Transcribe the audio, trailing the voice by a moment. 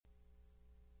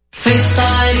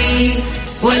الطريق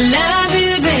ولا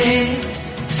بالبيت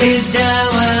في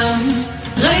الدوام،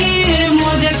 غير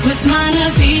مودك واسمعنا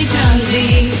في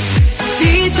ترانزيت.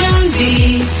 في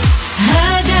ترانزيت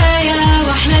هدايا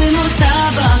واحلى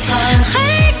المسابقة،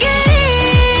 خليك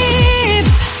قريب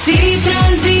في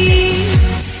ترانزيت.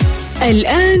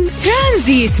 الآن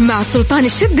ترانزيت مع سلطان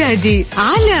الشدادي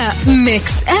على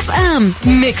ميكس اف ام.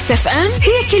 ميكس اف ام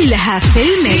هي كلها في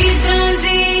الميكس.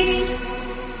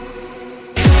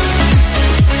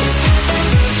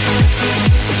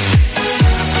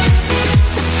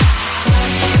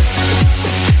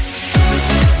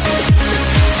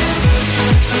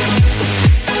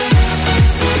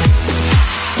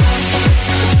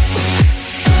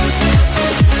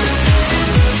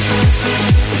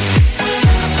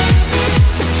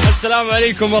 السلام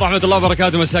عليكم ورحمة الله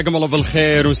وبركاته، مساكم الله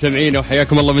بالخير وسمعينا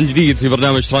وحياكم الله من جديد في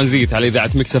برنامج ترانزيت على إذاعة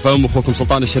ميكس اف ام. أخوكم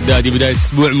سلطان الشدادي. بداية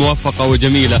أسبوع موفقة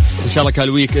وجميلة إن شاء الله. كان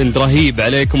الويك إند رهيب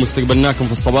عليكم واستقبلناكم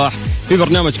في الصباح في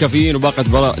برنامج كافيين وباقي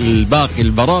الباقي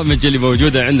البرامج اللي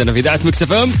موجودة عندنا في إذاعة ميكس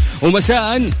اف ام.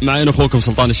 ومساء معين أخوكم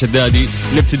سلطان الشدادي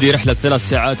نبتدي رحلة 3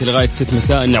 ساعات لغاية 6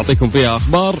 مساء نعطيكم فيها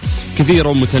أخبار كثيرة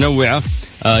ومتنوعة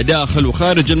داخل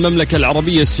وخارج المملكة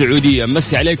العربية السعودية.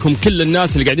 مسي عليكم كل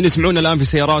الناس اللي قاعدين يسمعونا الآن في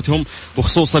سياراتهم،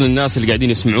 وخصوصا الناس اللي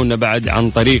قاعدين يسمعونا بعد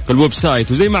عن طريق الويب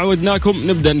سايت. وزي ما عودناكم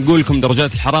نبدأ نقول لكم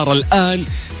درجات الحرارة الآن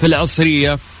في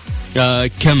العصرية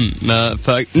كم.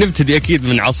 فنبتدي أكيد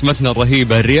من عاصمتنا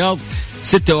الرهيبة الرياض،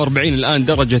 46 الآن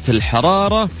درجة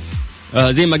الحرارة.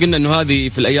 زي ما قلنا انه هذه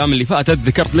في الايام اللي فاتت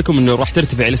ذكرت لكم انه راح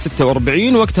ترتفع الى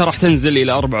 46 وقتها راح تنزل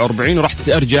الى 44 وراح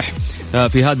تتأرجح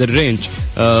في هذا الرينج.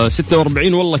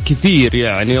 46 والله كثير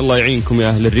يعني، الله يعينكم يا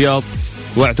اهل الرياض،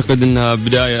 واعتقد انها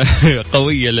بداية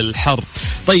قوية للحر.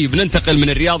 طيب ننتقل من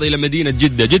الرياض الى مدينة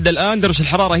جدة. جدة الان درجة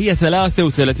الحرارة هي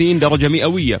 33 درجة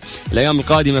مئوية. الايام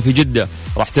القادمة في جدة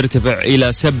راح ترتفع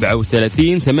الى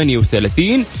 37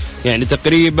 38، يعني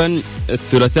تقريبا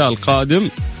الثلاثاء القادم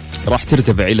راح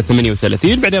ترتفع إلى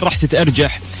 38، بعدين راح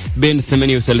تتأرجح بين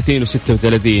 38 و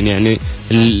 36. يعني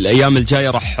الأيام الجاية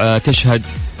راح تشهد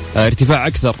ارتفاع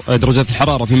أكثر درجات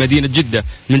الحرارة في مدينة جدة.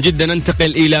 من جدة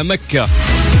ننتقل إلى مكة.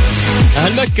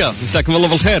 أهل مكة مساكم الله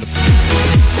بالخير.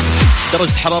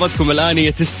 درجة حرارتكم الآن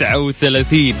هي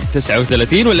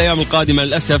 39 والأيام القادمة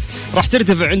للأسف راح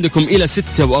ترتفع عندكم إلى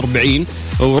 46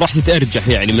 وراح تتأرجح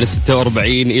يعني من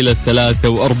 46 إلى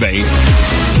 43.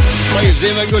 طيب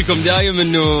زي ما نقولكم دايم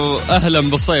انه اهلا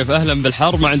بالصيف اهلا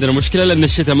بالحر، ما عندنا مشكله لان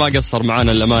الشتاء ما قصر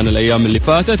معنا الامانه الايام اللي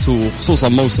فاتت، وخصوصا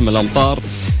موسم الامطار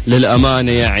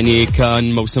للامانه يعني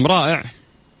كان موسم رائع.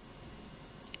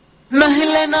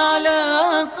 مهلا على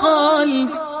قلب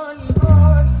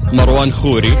مروان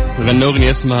خوري غنى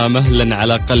اغنيه اسمها مهلا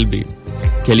على قلبي،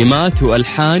 كلمات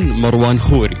والحان مروان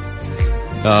خوري.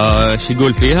 شو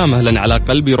يقول فيها؟ مهلا على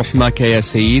قلبي رحماك يا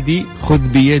سيدي، خذ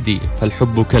بيدي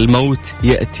فالحب كالموت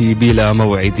يأتي بلا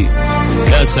موعدي.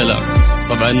 يا سلام.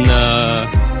 طبعا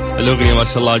الأغنية ما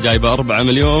شاء الله جايبة 4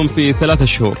 مليون في 3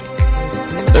 شهور.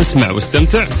 اسمع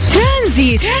واستمتع.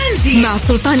 ترانزيت مع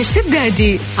سلطان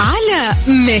الشدادي على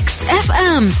ميكس اف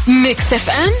ام. ميكس اف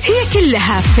ام هي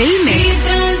كلها في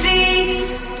الميكس.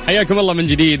 حياكم الله من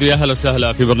جديد ويا هلا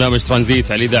وسهلا في برنامج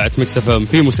ترانزيت على إذاعة ميكس اف ام.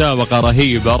 في مسابقة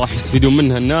رهيبة راح يستفيدون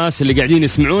منها الناس اللي قاعدين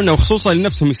يسمعونا وخصوصا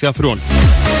لنفسهم يسافرون.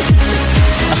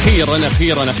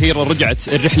 أخيرا رجعت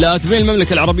الرحلات بين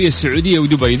المملكة العربية السعودية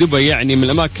ودبي. دبي يعني من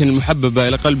الأماكن المحببة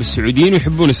إلى قلب السعوديين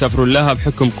ويحبون يسافرون لها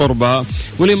بحكم قربها،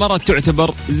 والإمارات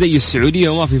تعتبر زي السعودية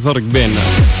وما في فرق بيننا.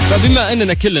 فبما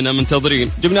أننا كلنا منتظرين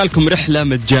جبنا لكم رحلة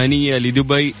مجانية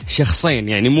لدبي شخصين،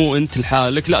 يعني مو أنت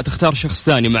لحالك، لا تختار شخص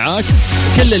ثاني معاك.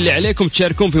 كل اللي عليكم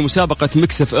تشاركون في مسابقة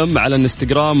ميكس اف ام على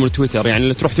الانستغرام وتويتر، يعني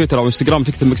اللي تروح تويتر أو انستغرام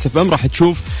تكتب ميكس اف ام راح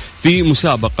تشوف في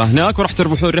مسابقة هناك وراح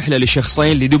تربحون رحلة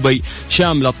لشخصين لدبي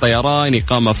شاملة الطيران،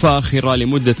 إقامة فاخرة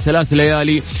لمدة 3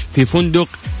 ليالي في فندق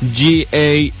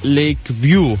GA ليك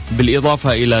فيو،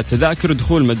 بالإضافة إلى تذاكر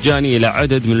دخول مجاني إلى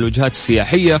عدد من الوجهات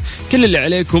السياحية. كل اللي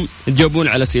عليكم تجاوبون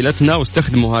على أسئلتنا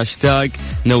واستخدموا هاشتاج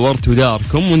نورتوا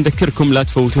داركم، ونذكركم لا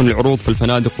تفوتون العروض في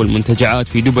الفنادق والمنتجعات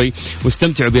في دبي،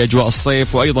 واستمتعوا بأجواء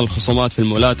الصيف وأيضا الخصومات في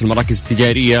المولات المراكز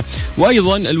التجارية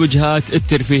وأيضا الوجهات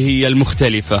الترفيهية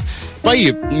المختلفة.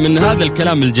 طيب من هذا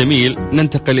الكلام الجميل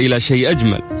ننتقل إلى شيء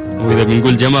أجمل، وإذا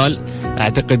بنقول جمال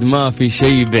أعتقد ما في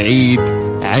شيء بعيد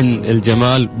عن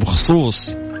الجمال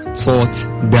بخصوص صوت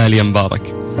داليا مبارك.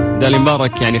 داليا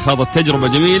مبارك يعني خاضت تجربة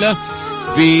جميلة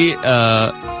في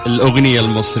الأغنية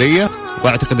المصرية،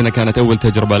 وأعتقد أنها كانت أول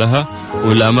تجربة لها،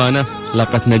 والأمانة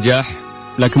لقت نجاح،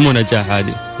 لكن مو نجاح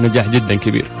عادي، نجاح جدا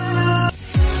كبير.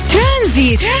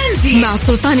 ترانزيت مع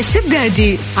سلطان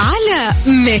الشدادي على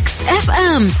ميكس اف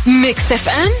ام. ميكس اف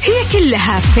ام هي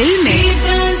كلها في الميكس.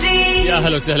 يا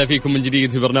هلا وسهلا فيكم من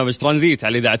جديد في برنامج ترانزيت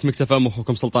على إذاعة ميكس اف ام.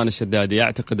 أخوكم سلطان الشدادي.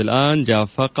 أعتقد الآن جاء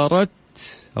فقرة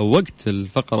أو وقت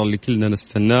الفقرة اللي كلنا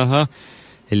نستناها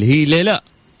اللي هي ليه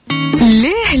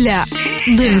لا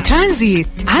ضمن ترانزيت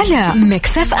على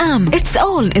ميكس اف ام. It's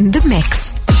all in the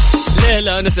mix. ليه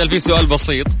لا نسأل فيه سؤال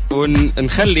بسيط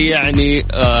ونخلي يعني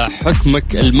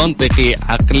حكمك المنطقي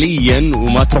عقليا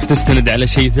وما تروح تستند على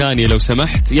شيء ثاني لو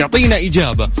سمحت يعطينا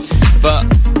إجابة.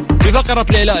 في فقرة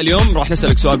ليه لا اليوم راح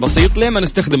نسألك سؤال بسيط. ليه ما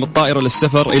نستخدم الطائرة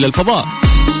للسفر إلى الفضاء؟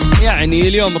 يعني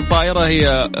اليوم الطائرة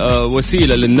هي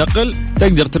وسيلة للنقل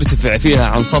تقدر ترتفع فيها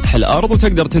عن سطح الأرض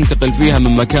وتقدر تنتقل فيها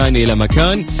من مكان إلى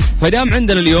مكان. فدام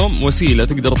عندنا اليوم وسيلة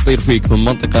تقدر تطير فيك من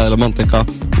منطقة إلى منطقة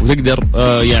وتقدر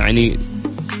يعني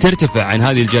ترتفع عن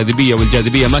هذه الجاذبية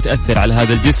والجاذبية ما تأثر على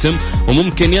هذا الجسم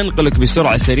وممكن ينقلك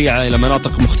بسرعة سريعة إلى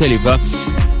مناطق مختلفة،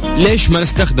 ليش ما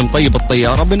نستخدم طيب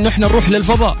الطيارة بأن احنا نروح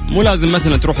للفضاء؟ مو لازم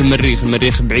مثلا تروح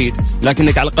المريخ بعيد،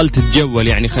 لكنك على الأقل تتجول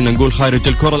يعني خلنا نقول خارج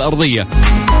الكرة الأرضية.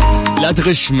 لا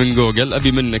تغش من جوجل،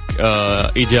 أبي منك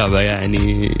إجابة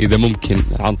يعني إذا ممكن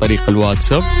عن طريق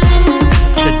الواتساب.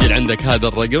 سجل عندك هذا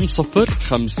الرقم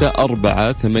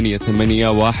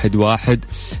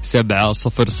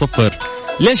 0548811700.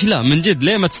 ليش لا من جد؟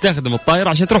 ليه ما تستخدم الطائرة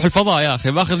عشان تروح الفضاء يا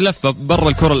أخي؟ باخذ لفة برا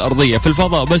الكرة الأرضية في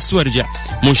الفضاء بس وارجع.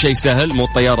 مو شيء سهل، مو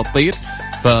الطيارة تطير.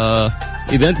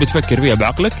 فإذا أنت بتفكر فيها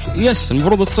بعقلك يس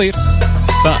المفروض تصير.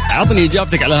 فعطني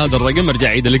إجابتك على هذا الرقم. ارجع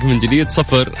عيد لك من جديد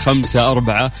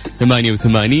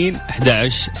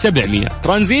 0548811700.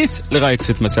 ترانزيت لغاية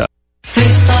 6 مساء. في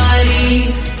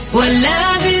الطريق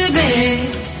ولا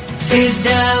بالبيت في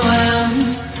الدوام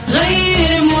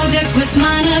غير مودك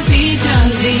واسمعنا في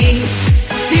ترانزيت.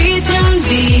 في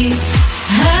ترانزيت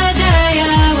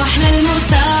هدايا واحلى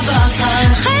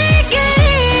المسابقة خير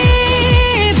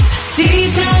قريب في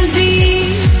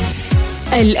ترانزيت.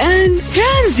 الآن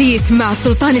ترانزيت مع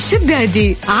سلطان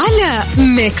الشدادي على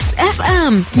ميكس اف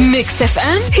ام. ميكس اف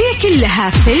ام هي كلها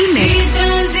في الميكس.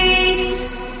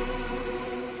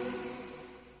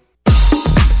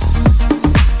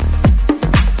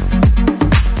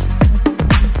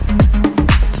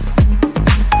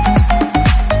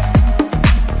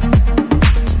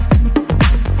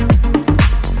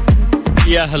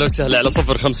 يا هلا وسهلا على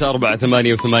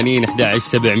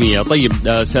 0548811700. طيب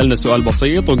سألنا سؤال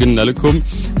بسيط وقلنا لكم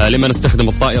لما نستخدم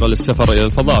الطائرة للسفر إلى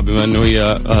الفضاء بما أنه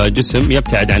هي جسم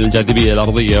يبتعد عن الجاذبية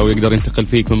الأرضية ويقدر ينتقل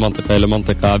فيك من منطقة إلى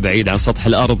منطقة بعيد عن سطح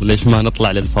الأرض، ليش ما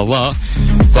نطلع للفضاء؟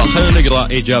 فخلينا نقرأ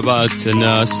إجابات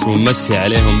الناس ونمسي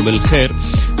عليهم بالخير.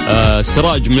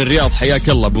 سراج من الرياض حياك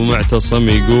الله. أبو معتصم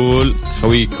يقول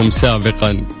خويكم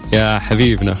سابقا. يا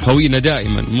حبيبنا خوينا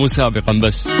دائما مو سابقا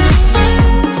بس.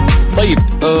 طيب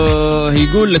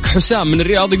يقول لك حسام من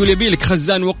الرياض يقول يبي لك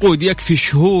خزان وقود يكفي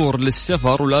شهور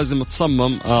للسفر ولازم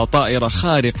تصمم طائرة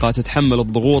خارقة تتحمل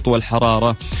الضغوط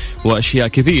والحرارة وأشياء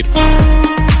كثير.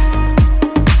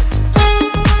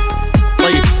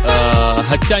 طيب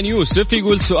هتان يوسف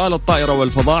يقول سؤال الطائرة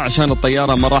والفضاء عشان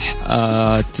الطيارة ما راح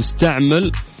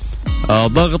تستعمل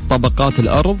ضغط طبقات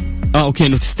الأرض. أوكي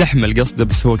إنه تستحمل قصده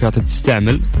بس هو كاتب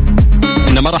تستعمل،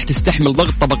 إنما راح تستحمل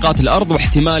ضغط طبقات الأرض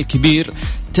واحتمال كبير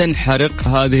تنحرق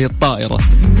هذه الطائرة.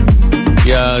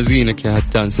 يا زينك يا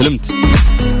هتان سلمت.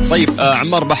 طيب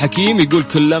عمار بحكيم يقول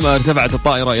كلما ارتفعت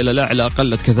الطائرة إلى الأعلى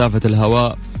قلت كثافة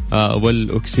الهواء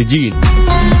والأكسجين.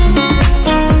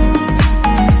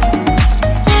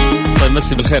 طيب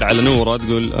مسي بالخير على نورة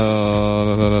تقول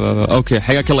أوكي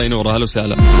حياك الله يا نورة هلا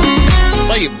وسهلا.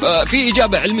 طيب في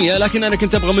إجابة علمية لكن أنا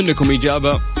كنت أبغى منكم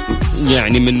إجابة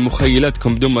يعني من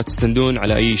مخيلتكم بدون ما تستندون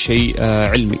على أي شيء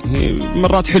علمي.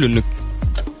 مرات حلو أنك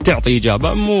تعطي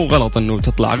إجابة، مو غلط أنه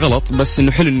تطلع غلط بس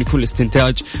أنه حلو أنه يكون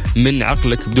الاستنتاج من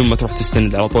عقلك بدون ما تروح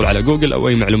تستند على طول على جوجل أو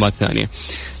أي معلومات ثانية.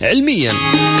 علميا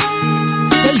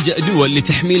تلجأ دول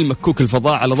لتحميل مكوك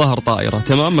الفضاء على ظهر طائرة.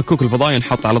 تمام، مكوك الفضاء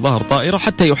ينحط على ظهر طائرة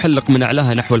حتى يحلق من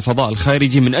أعلاها نحو الفضاء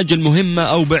الخارجي من أجل مهمة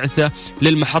أو بعثة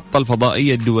للمحطة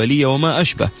الفضائية الدولية وما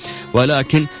أشبه.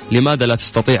 ولكن لماذا لا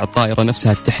تستطيع الطائرة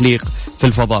نفسها التحليق في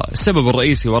الفضاء؟ السبب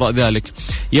الرئيسي وراء ذلك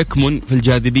يكمن في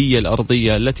الجاذبية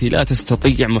الأرضية التي لا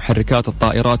تستطيع محركات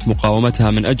الطائرات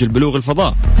مقاومتها من أجل بلوغ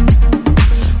الفضاء.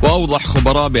 وأوضح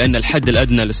خبراء بأن الحد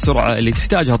الأدنى للسرعة اللي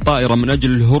تحتاجها الطائرة من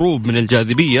أجل الهروب من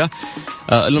الجاذبية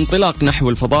الانطلاق نحو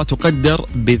الفضاء تقدر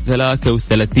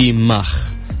ب33 ماخ.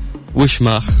 وش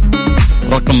ماخ؟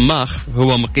 رقم ماخ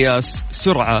هو مقياس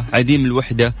سرعة عديم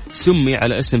الوحدة سمي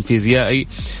على اسم فيزيائي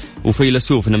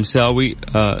وفيلسوف نمساوي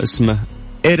اسمه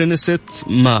إيرنست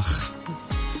ماخ.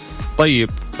 طيب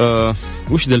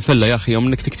وش ذا الفلة يا أخي يوم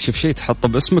أنك تكتشف شيء تحطه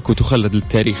باسمك وتخلد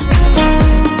للتاريخ.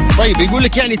 طيب يقول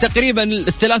لك يعني تقريبا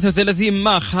 33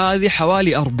 ماخ هذه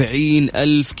حوالي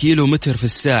 40,000 كيلو متر في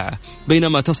الساعة،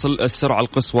 بينما تصل السرعة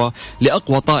القصوى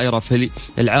لأقوى طائرة في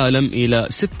العالم إلى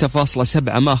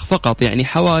 6.7 ماخ فقط، يعني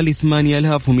حوالي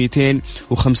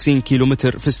 8250 كيلو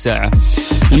متر في الساعة.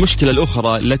 المشكلة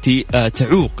الأخرى التي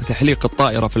تعوق تحليق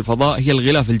الطائرة في الفضاء هي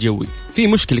الغلاف الجوي. في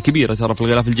مشكلة كبيرة ترى في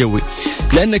الغلاف الجوي،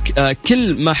 لأنك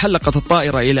كل ما حلقت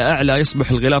الطائرة إلى أعلى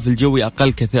يصبح الغلاف الجوي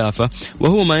أقل كثافة،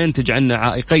 وهو ما ينتج عنه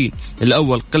عائقين: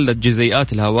 الأول قلة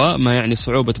جزيئات الهواء ما يعني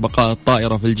صعوبة بقاء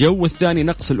الطائرة في الجو، والثاني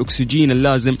نقص الأكسجين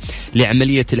اللازم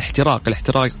لعملية الاحتراق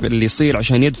اللي يصير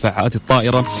عشان يدفع هذه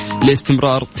الطائرة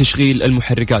لاستمرار تشغيل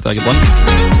المحركات أيضا.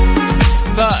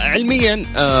 فعلميا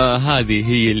هذه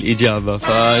هي الإجابة.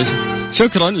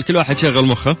 فشكرا لكل واحد شغل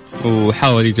مخه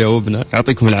وحاول يجاوبنا،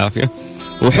 يعطيكم العافية.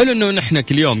 وحلو أنه نحن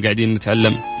كل يوم قاعدين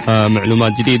نتعلم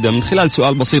معلومات جديدة من خلال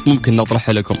سؤال بسيط ممكن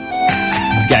نطرحه لكم.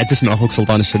 قاعد تسمع أخوك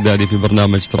سلطان الشدادي في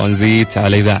برنامج ترانزيت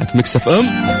على إذاعة ميكس اف ام.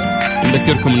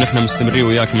 نذكركم أن احنا مستمرين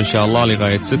وياكم إن شاء الله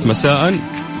لغاية 6 مساء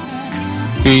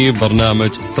في برنامج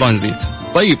ترانزيت.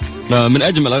 طيب من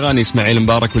أجمل أغاني إسماعيل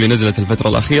مبارك واللي نزلت الفترة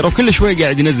الأخيرة، وكل شوي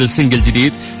قاعد ينزل سنجل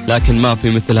جديد، لكن ما في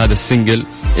مثل هذا السنجل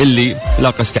اللي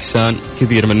لاقى استحسان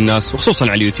كثير من الناس وخصوصا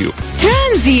على اليوتيوب.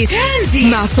 ترانزيت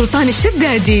مع سلطان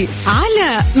الشدادي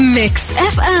على ميكس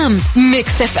اف ام.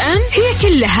 ميكس اف ام هي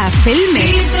كلها في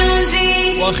الميكس.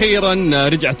 واخيرا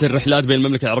رجعت الرحلات بين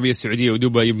المملكه العربيه السعوديه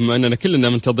ودبي، بما اننا كلنا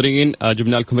منتظرين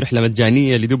جبنا لكم رحله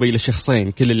مجانيه لدبي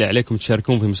لشخصين. كل اللي عليكم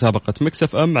تشاركون في مسابقه ميكس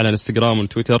اف ام على انستغرام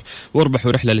وتويتر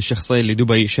واربحوا رحله للشخصين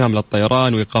لدبي شامله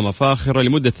الطيران واقامه فاخره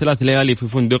لمده 3 ليالي في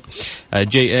فندق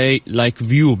JA لايك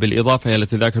فيو، بالاضافه الى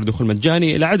تذاكر دخول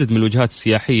مجاني الى عدد من الوجهات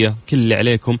السياحيه. كل اللي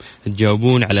عليكم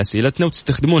تجاوبون على اسئلتنا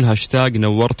وتستخدمون هاشتاج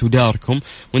نورتوا داركم،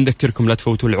 ونذكركم لا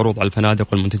تفوتوا العروض على الفنادق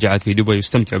والمنتجعات في دبي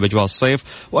واستمتعوا باجواء الصيف،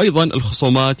 وايضا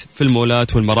الخصومات في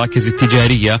المولات والمراكز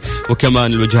التجاريه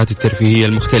وكمان الوجهات الترفيهيه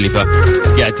المختلفه.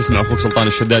 قاعد تسمع اخوك سلطان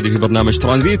الشدادي في برنامج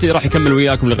ترانزيت اللي راح يكمل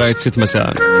وياكم لغايه 6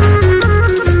 مساء.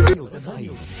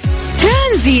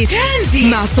 ترانزيت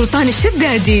مع سلطان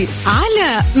الشدادي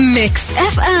على ميكس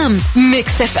اف ام.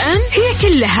 ميكس اف ام هي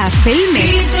كلها في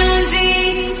الميكس.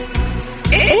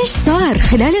 ايش صار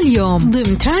خلال اليوم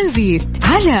ضمن ترانزيت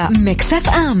على ميكس اف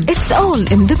ام. It's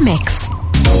all in the mix.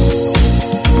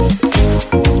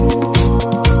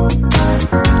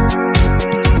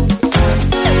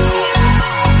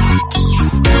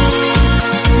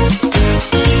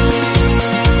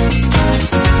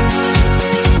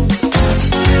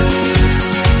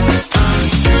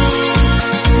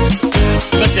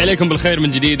 عليكم بالخير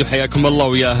من جديد وحياكم الله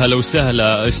ويا هلا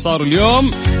وسهلا. ايش صار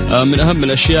اليوم؟ من اهم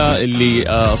الاشياء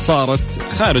اللي صارت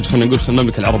خارج خلينا نقول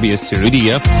المملكه العربيه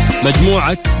السعوديه،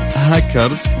 مجموعه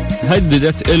هاكرز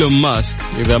هددت إيلون ماسك.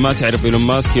 اذا ما تعرف إيلون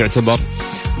ماسك يعتبر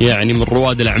يعني من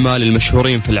رواد الاعمال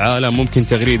المشهورين في العالم، ممكن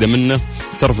تغريده منه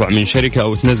ترفع من شركه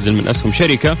او تنزل من اسهم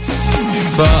شركه.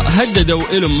 فهددوا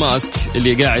إيلون ماسك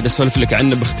اللي قاعد أسولف لك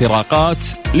عنه باختراقات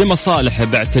لمصالحه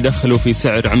بعد تدخله في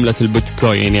سعر عملة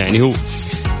البيتكوين. يعني هو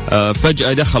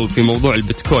فجأة دخل في موضوع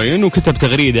البيتكوين وكتب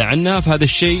تغريدة عنها، فهذا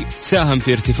الشيء ساهم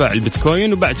في ارتفاع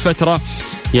البيتكوين، وبعد فترة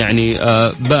يعني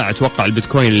باع توقع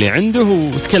البيتكوين اللي عنده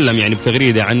وتكلم يعني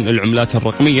بتغريدة عن العملات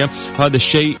الرقمية. هذا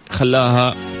الشيء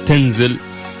خلاها تنزل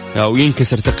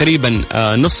وينكسر تقريبا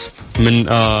نصف من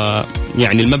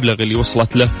يعني المبلغ اللي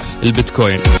وصلت له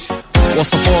البيتكوين.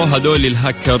 وصفوه هذول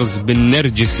الهاكرز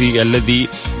بالنرجسي الذي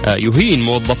يهين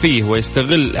موظفيه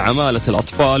ويستغل عمالة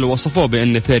الأطفال، ووصفوه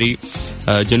بأن ثري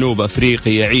جنوب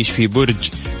أفريقي يعيش في برج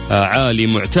عالي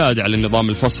معتاد على النظام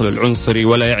الفصل العنصري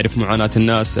ولا يعرف معاناة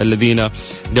الناس الذين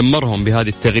دمرهم بهذه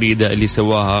التغريدة اللي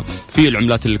سواها في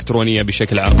العملات الإلكترونية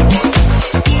بشكل عام.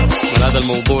 هذا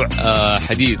الموضوع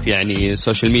حديث يعني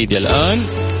السوشيال ميديا الآن،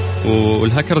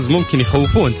 والهاكرز ممكن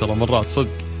يخوفون ترى مرات صدق،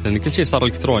 لأن كل شيء صار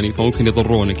إلكتروني فممكن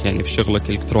يضرونك يعني في شغلك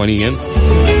إلكترونيا.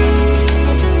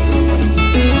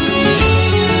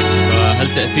 هل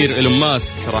تأثير إيلون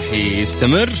ماسك راح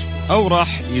يستمر أو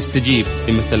راح يستجيب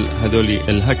لمثل هذول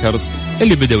الهاكرز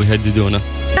اللي بدأوا يهددونه؟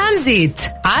 ترانزيت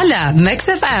على ميكس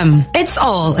اف ام. It's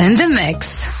all in the mix.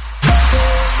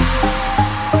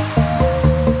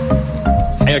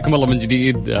 حياكم الله من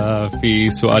جديد في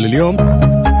سؤال اليوم.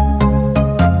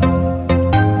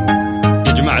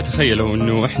 يا جماعة تخيلوا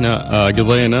أنه إحنا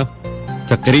قضينا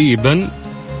تقريبا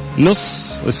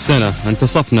نص السنة،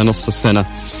 انتصفنا نص السنة،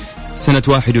 سنة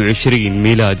 21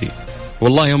 ميلادي.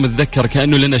 والله يوم أتذكر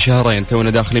كأنه لنا شهرين تونا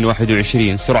داخلين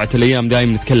 21. سرعة الأيام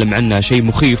دائما نتكلم عنها شيء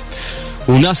مخيف،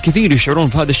 وناس كثير يشعرون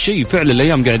في هذا الشيء. فعلا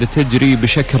الأيام قاعدة تجري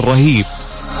بشكل رهيب.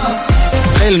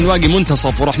 تخيل نواقي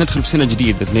منتصف وراح ندخل في سنة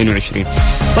جديدة 22.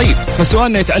 طيب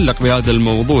فسؤالنا يتعلق بهذا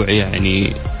الموضوع،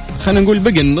 يعني خلينا نقول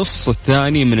بقى النص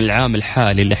الثاني من العام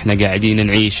الحالي اللي احنا قاعدين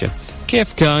نعيشه، كيف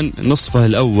كان نصفه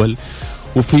الأول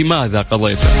وفي ماذا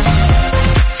قضيته؟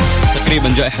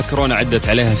 تقريبا جائحة كورونا عدت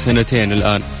عليها 2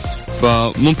 الآن،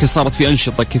 فممكن صارت في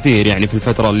أنشطة كثير يعني في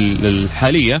الفترة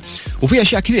الحالية، وفي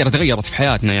أشياء كثيرة تغيرت في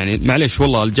حياتنا. يعني معليش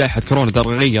والله الجائحة كورونا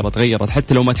غيرت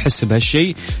حتى لو ما تحس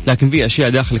بهالشيء، لكن في أشياء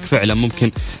داخلك فعلا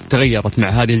ممكن تغيرت مع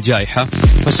هذه الجائحة.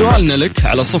 فسؤالنا لك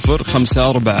على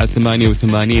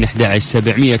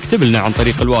 0548811700 اكتب لنا عن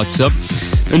طريق الواتساب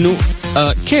إنه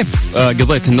كيف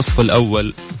قضيت النصف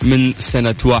الأول من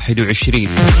سنة 21.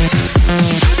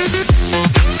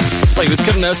 طيب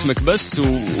اذكرنا اسمك بس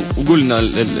وقولنا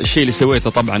الشيء اللي سويته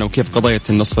طبعا وكيف قضيت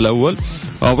النصف الأول،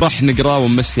 وراح نقرأ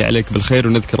ونمسي عليك بالخير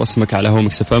ونذكر اسمك على هو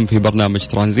ميكس اف ام في برنامج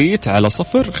ترانزيت على 0548811700.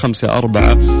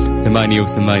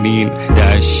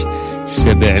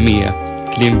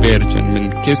 كلين فيرجن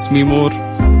من كيس مي مور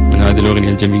من هذه الأغنية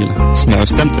الجميلة، اسمع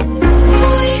واستمتع.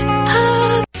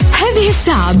 هذه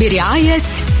الساعة برعاية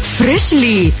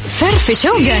فريشلي، فرفش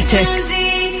اوقاتك.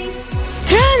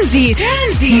 ترانزيت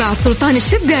مع سلطان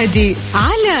الشدادي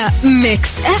على ميكس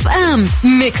اف ام.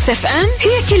 ميكس اف ام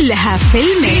هي كلها في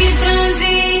الميكس.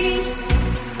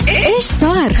 ايش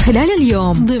صار خلال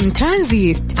اليوم ضمن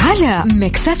ترانزيت على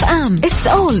ميكس اف ام. It's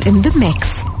all in the mix.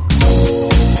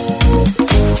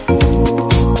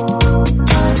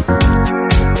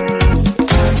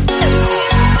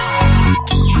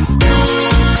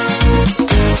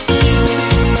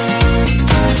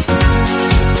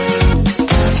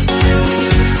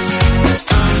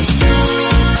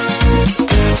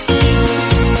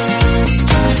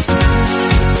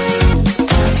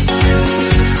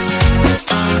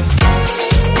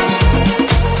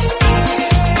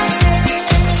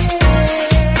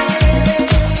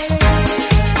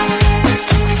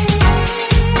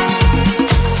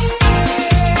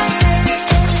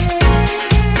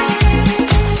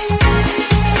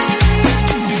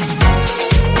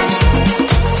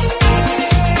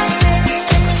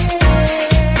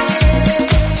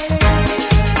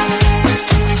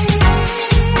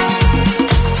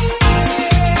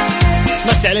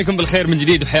 عليكم بالخير من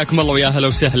جديد وحياكم الله ويا هلا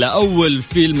وسهلا. أول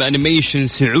فيلم أنيميشن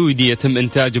سعودي يتم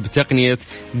إنتاجه بتقنية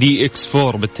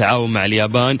DX4 بالتعاون مع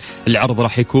اليابان. العرض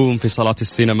راح يكون في صالات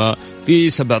السينما في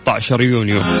 17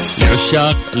 يونيو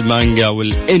لعشاق المانجا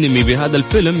والانمي بهذا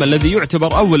الفيلم الذي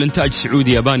يعتبر أول إنتاج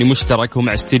سعودي ياباني مشترك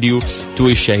ومع استديو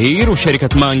توي الشهير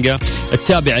وشركة مانجا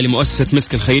التابعة لمؤسسة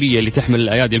مسك الخيرية اللي تحمل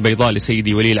الأيادي البيضاء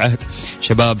لسيدي ولي العهد.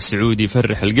 شباب سعودي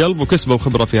يفرح القلب وكسبوا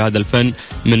خبرة في هذا الفن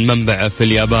من منبعه في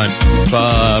اليابان.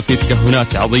 ففي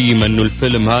تكهنات عظيمة أنه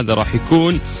الفيلم هذا راح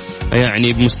يكون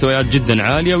يعني بمستويات جدا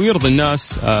عالية ويرضي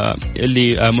الناس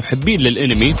اللي محبين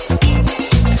للأنمي.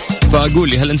 فأقول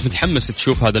لي هل أنت متحمس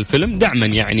تشوف هذا الفيلم دعما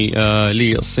يعني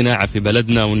للصناعة في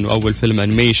بلدنا، وأنه أول فيلم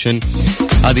أنيميشن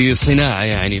هذه صناعة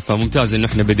يعني فممتاز أنه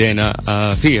إحنا بدينا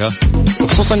فيها،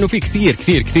 وخصوصا أنه في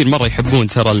كثير مرة يحبون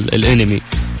ترى الأنمي.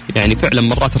 يعني فعلا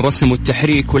مرات الرسم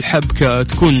والتحريك والحبكة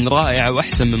تكون رائعة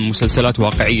وأحسن من مسلسلات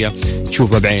واقعية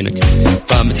تشوفها بعينك.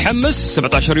 فمتحمس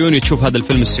 17 يونيو تشوف هذا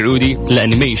الفيلم السعودي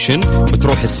الأنيميشن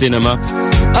وتروح السينما،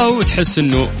 أو تحس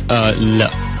أنه لا؟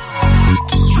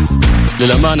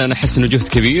 للأمانة أنا أحس أنه جهد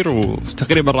كبير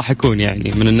وتقريبا راح أكون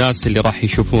يعني من الناس اللي راح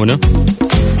يشوفونه،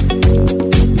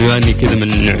 بما أني كذا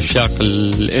من عشاق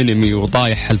الأنمي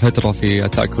وطايح الفترة في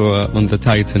أتاكو أون ذا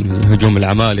تايتن هجوم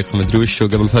العمالقة مدري وشو،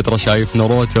 قبل فترة شايف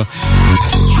ناروتو.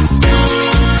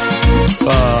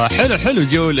 فحلو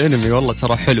جو الأنمي والله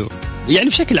ترى حلو. يعني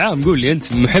بشكل عام قول لي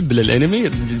أنت محب للأنمي،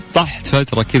 طحت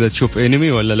فترة كذا تشوف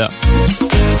أنمي ولا لا؟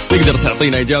 تقدر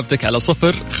تعطينا إجابتك على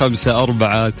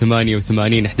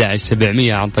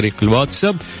 0548811700 عن طريق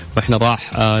الواتساب، وإحنا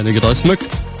راح نقرأ اسمك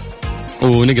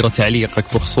ونقرأ تعليقك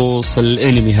بخصوص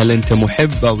الأنمي. هل أنت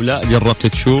محب أو لا؟ جربت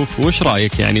تشوف؟ وش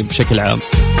رأيك يعني بشكل عام؟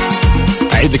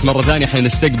 أعيدك مرة ثانية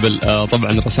حنستقبل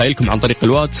طبعا رسائلكم عن طريق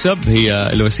الواتساب، هي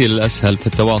الوسيلة الأسهل في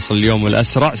التواصل اليوم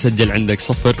والأسرع. سجل عندك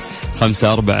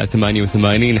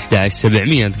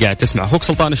 0548811700. أنت قاعد تسمع أخوك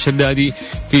سلطان الشدادي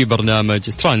في برنامج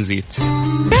ترانزيت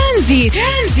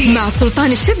مع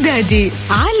سلطان الشدادي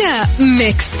على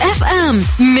ميكس اف ام.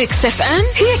 ميكس اف ام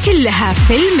هي كلها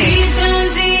في الميكس.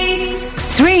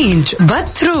 Strange but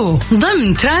true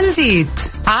ضمن ترانزيت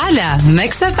على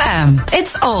ميكس اف ام.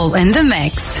 It's all in the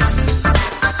mix.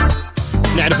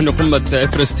 نعرف أنه قمة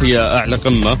إفرست هي أعلى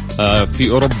قمة في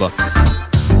أوروبا.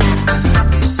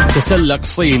 تسلق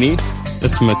صيني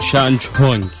اسمه تشانج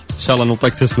هونغ، إن شاء الله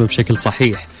نطقت اسمه بشكل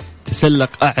صحيح، تسلق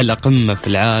أعلى قمة في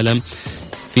العالم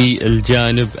في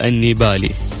الجانب النيبالي.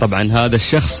 طبعا هذا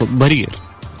الشخص ضرير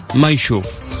ما يشوف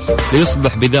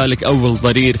ليصبح بذلك أول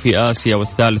ضرير في آسيا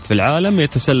والثالث في العالم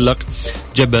يتسلق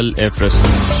جبل إيفرست.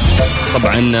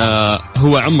 طبعا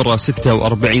هو عمره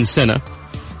 46 سنة.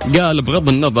 قال بغض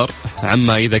النظر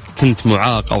عما إذا كنت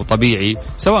معاق أو طبيعي،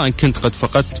 سواء كنت قد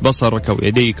فقدت بصرك أو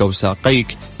يديك أو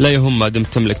ساقيك، لا يهم ما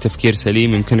دمت تملك تفكير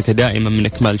سليم يمكنك دائما من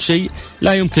إكمال شيء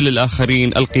لا يمكن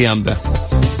للآخرين القيام به.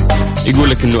 يقول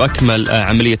لك أنه أكمل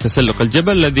عملية تسلق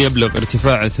الجبل الذي يبلغ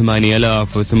ارتفاع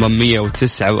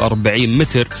 8849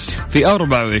 متر في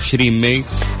 24 ماي،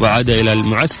 وعاد إلى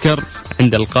المعسكر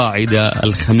عند القاعدة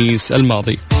الخميس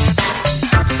الماضي.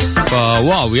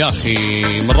 فواو يا أخي،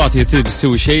 مرات إذا تبي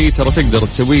تسوي شيء ترى تقدر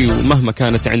تسويه ومهما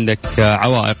كانت عندك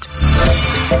عوائق.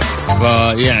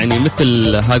 فيعني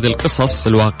مثل هذه القصص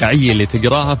الواقعية اللي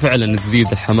تقراها فعلا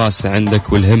تزيد الحماس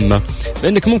عندك والهمة،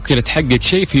 لأنك ممكن تحقق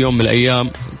شيء في يوم من الأيام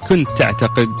كنت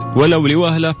تعتقد ولو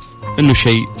لوهلة أنه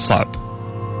شيء صعب.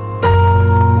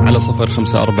 على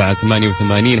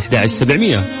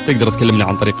 0548811700 تقدر تكلمنا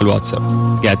عن طريق الواتساب.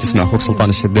 قاعد تسمع أخوك سلطان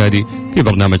الشدادي في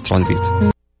برنامج ترانزيت.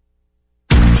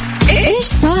 إيش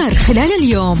صار خلال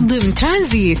اليوم ضمن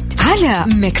ترانزيت على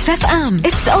ميكس اف ام.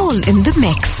 It's all in the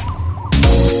mix.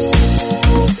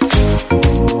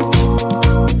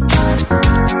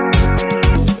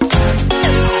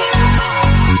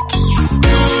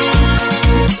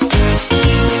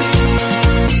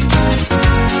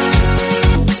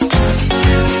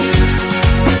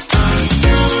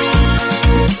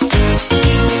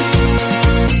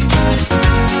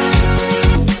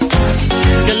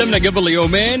 قبل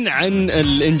يومين عن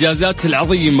الإنجازات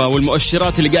العظيمة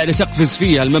والمؤشرات اللي قاعدة تقفز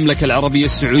فيها المملكة العربية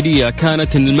السعودية.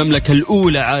 كانت المملكة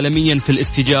الأولى عالميا في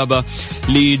الاستجابة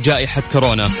لجائحة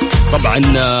كورونا. طبعا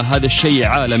هذا الشيء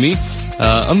عالمي.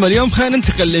 أما اليوم خلينا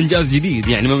ننتقل لإنجاز جديد،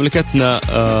 يعني مملكتنا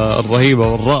الرهيبة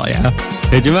والرائعة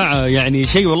يا جماعة، يعني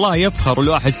شيء والله يفخر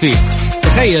الواحد فيه.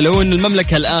 تخيلوا أن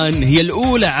المملكة الآن هي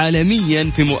الأولى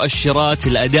عالميا في مؤشرات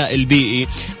الأداء البيئي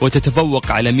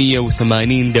وتتفوق على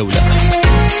 180 دولة.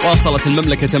 واصلت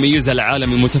المملكة تميزها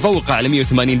العالمي متفوقة على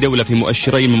 180 دولة في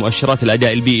مؤشرين من مؤشرات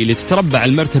الأداء البيئي، لتتربع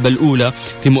المرتبة الأولى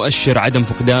في مؤشر عدم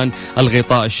فقدان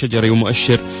الغطاء الشجري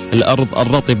ومؤشر الأرض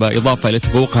الرطبة، إضافة إلى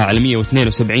تفوقها على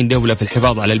 172 دولة في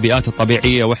الحفاظ على البيئات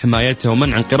الطبيعية وحمايتها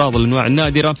ومنع انقراض الأنواع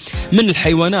النادرة من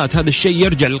الحيوانات. هذا الشيء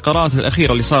يرجع للقرارات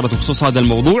الأخيرة اللي صارت بخصوص هذا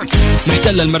الموضوع.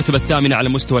 محتل المرتبة الثامنة على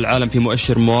مستوى العالم في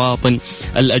مؤشر مواطن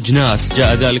الأجناس،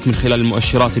 جاء ذلك من خلال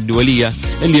المؤشرات الدولية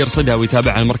اللي يرصدها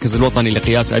ويتابعها المركز الوطني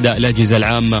لقياس أداء الأجهزة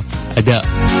العامة أداء.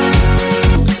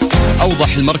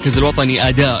 أوضح المركز الوطني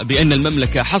أداء بأن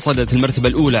المملكة حصدت المرتبة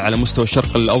الأولى على مستوى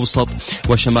الشرق الأوسط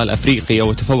وشمال أفريقيا،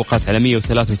 وتفوقت على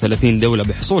 133 دولة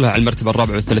بحصولها على المرتبة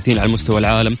 34 على مستوى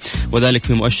العالم، وذلك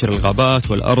في مؤشر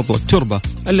الغابات والأرض والتربة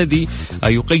الذي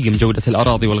يقيم جودة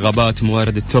الأراضي والغابات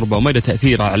موارد التربة ومدى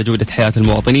تأثيرها على جودة حياة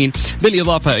المواطنين،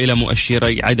 بالإضافة إلى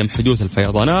مؤشري عدم حدوث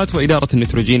الفيضانات وإدارة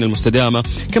النيتروجين المستدامة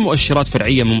كمؤشرات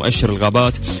فرعية من مؤشر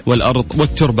الغابات والأرض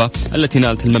والتربة التي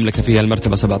نالت المملكة فيها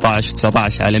المرتبة 17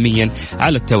 و19 عالميا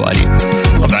على التوالي.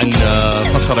 طبعا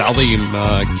فخر عظيم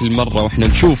كل مرة وإحنا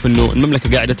نشوف أنه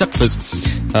المملكة قاعدة تقفز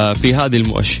في هذه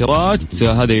المؤشرات.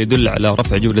 هذا يدل على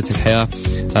رفع جودة الحياة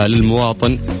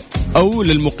للمواطن أو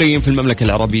للمقيم في المملكة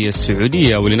العربية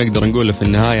السعودية، واللي نقدر نقوله في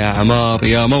النهاية عمار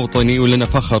يا موطني، ولنا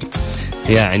فخر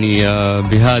يعني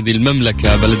بهذه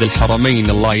المملكة بلد الحرمين.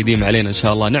 الله يديم علينا إن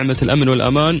شاء الله نعمة الأمن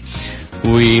والأمان،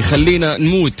 ويخلينا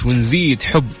نموت ونزيد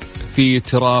حب في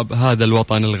تراب هذا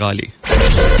الوطن الغالي.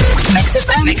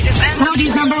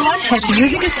 Saudi's number one hit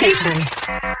music station.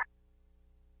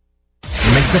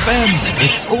 Mix FM,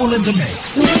 it's all in the mix.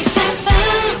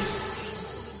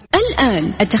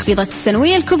 الآن التخفيضات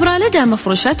السنوية الكبرى لدى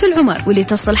مفروشات العمر، واللي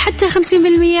تصل حتى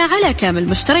 50% على كامل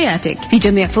مشترياتك في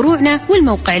جميع فروعنا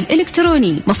والموقع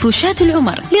الإلكتروني. مفروشات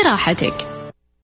العمر لراحتك.